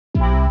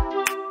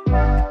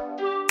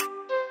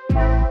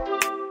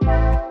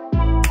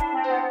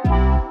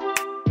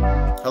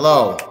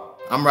Hello,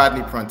 I'm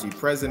Rodney Prunty,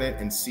 President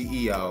and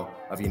CEO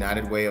of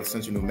United Way of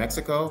Central New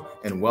Mexico,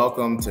 and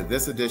welcome to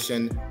this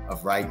edition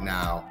of Right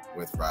Now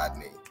with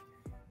Rodney.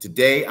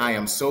 Today, I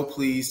am so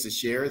pleased to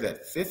share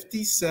that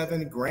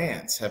 57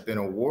 grants have been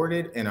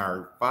awarded in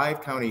our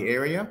 5-county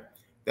area.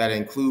 That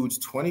includes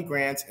 20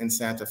 grants in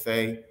Santa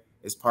Fe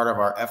as part of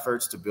our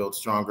efforts to build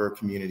stronger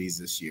communities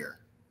this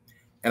year.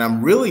 And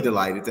I'm really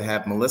delighted to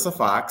have Melissa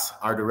Fox,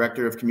 our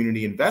Director of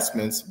Community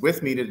Investments,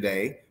 with me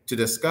today to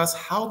discuss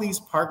how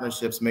these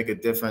partnerships make a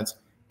difference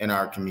in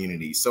our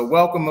community. So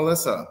welcome,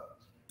 Melissa.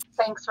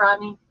 Thanks,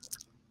 Rodney.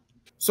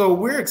 So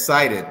we're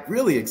excited,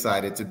 really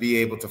excited to be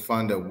able to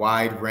fund a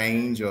wide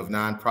range of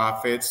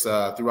nonprofits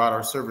throughout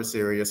our service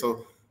area.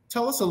 So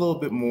tell us a little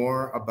bit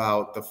more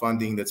about the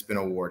funding that's been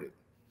awarded.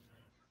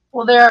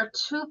 Well, there are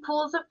 2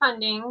 pools of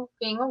funding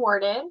being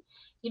awarded.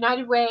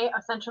 United Way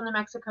of Central New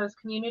Mexico's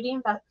community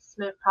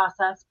investment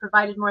process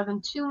provided more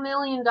than $2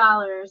 million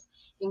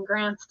in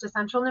grants to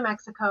Central New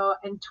Mexico,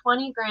 and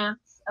 20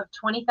 grants of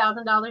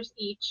 $20,000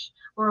 each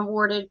were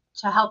awarded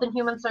to Health and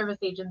Human Service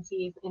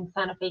agencies in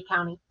Santa Fe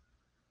County.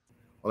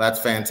 Well, that's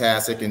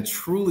fantastic and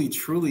truly,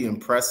 truly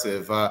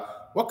impressive.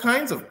 What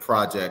kinds of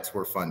projects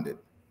were funded?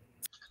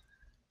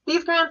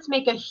 These grants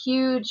make a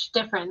huge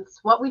difference.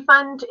 What we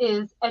fund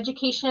is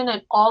education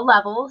at all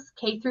levels,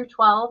 K through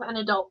 12 and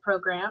adult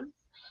programs,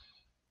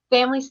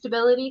 family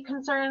stability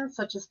concerns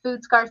such as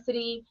food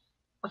scarcity,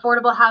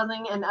 affordable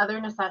housing, and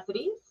other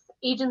necessities.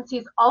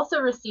 Agencies also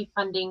receive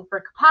funding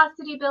for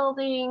capacity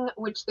building,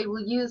 which they will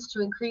use to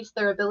increase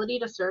their ability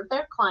to serve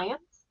their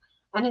clients.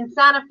 And in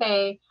Santa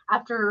Fe,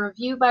 after a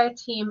review by a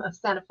team of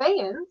Santa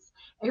Feans,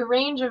 a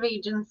range of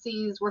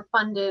agencies were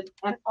funded,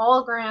 and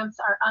all grants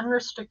are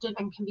unrestricted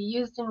and can be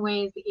used in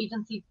ways the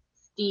agencies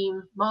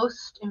deem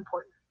most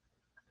important.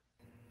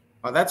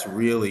 Oh, that's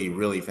really,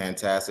 really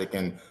fantastic.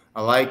 And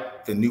I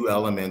like the new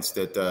elements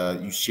that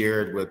you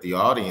shared with the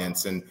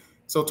audience. And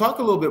so talk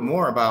a little bit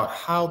more about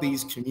how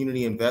these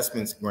community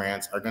investments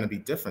grants are going to be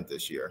different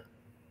this year.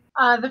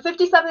 The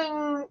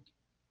 57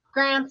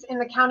 grants in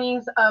the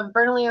counties of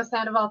Bernalillo,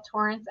 Sandoval,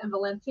 Torrance, and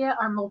Valencia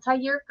are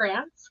multi-year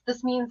grants.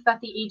 This means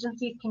that the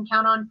agencies can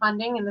count on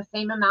funding in the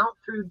same amount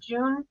through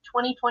June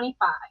 2025.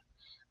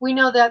 We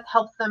know that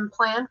helps them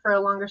plan for a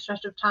longer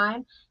stretch of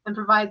time and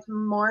provides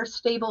more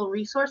stable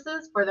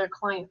resources for their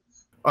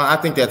clients. Well, I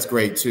think that's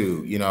great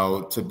too. You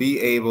know, to be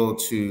able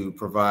to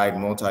provide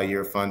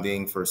multi-year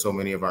funding for so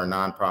many of our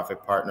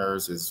nonprofit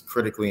partners is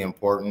critically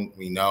important.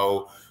 We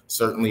know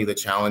certainly the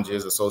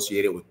challenges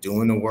associated with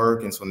doing the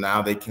work. And so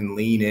now they can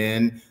lean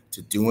in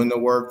to doing the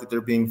work that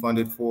they're being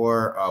funded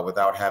for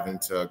without having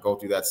to go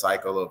through that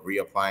cycle of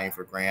reapplying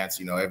for grants,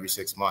 every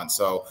 6 months.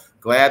 So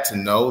glad to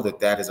know that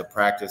that is a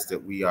practice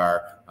that we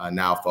are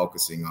now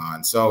focusing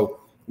on. So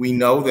we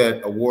know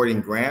that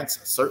awarding grants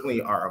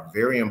certainly are a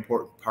very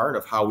important part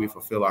of how we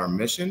fulfill our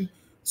mission.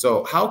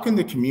 So how can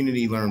the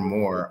community learn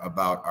more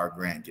about our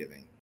grant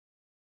giving?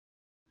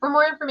 For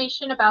more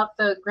information about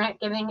the grant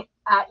giving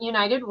at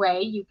United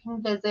Way, you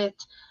can visit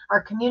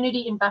our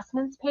community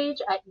investments page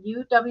at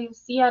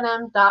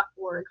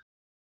uwcnm.org.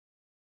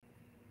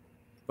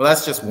 Well,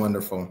 that's just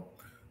wonderful.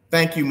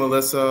 Thank you,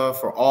 Melissa,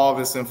 for all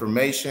this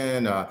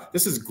information.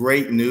 This is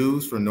great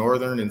news for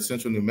Northern and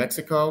Central New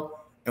Mexico,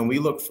 and we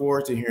look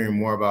forward to hearing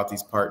more about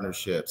these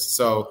partnerships.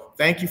 So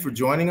thank you for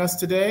joining us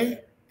today,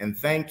 and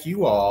thank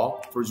you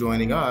all for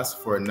joining us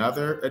for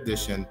another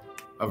edition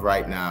of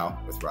Right Now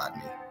with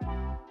Rodney.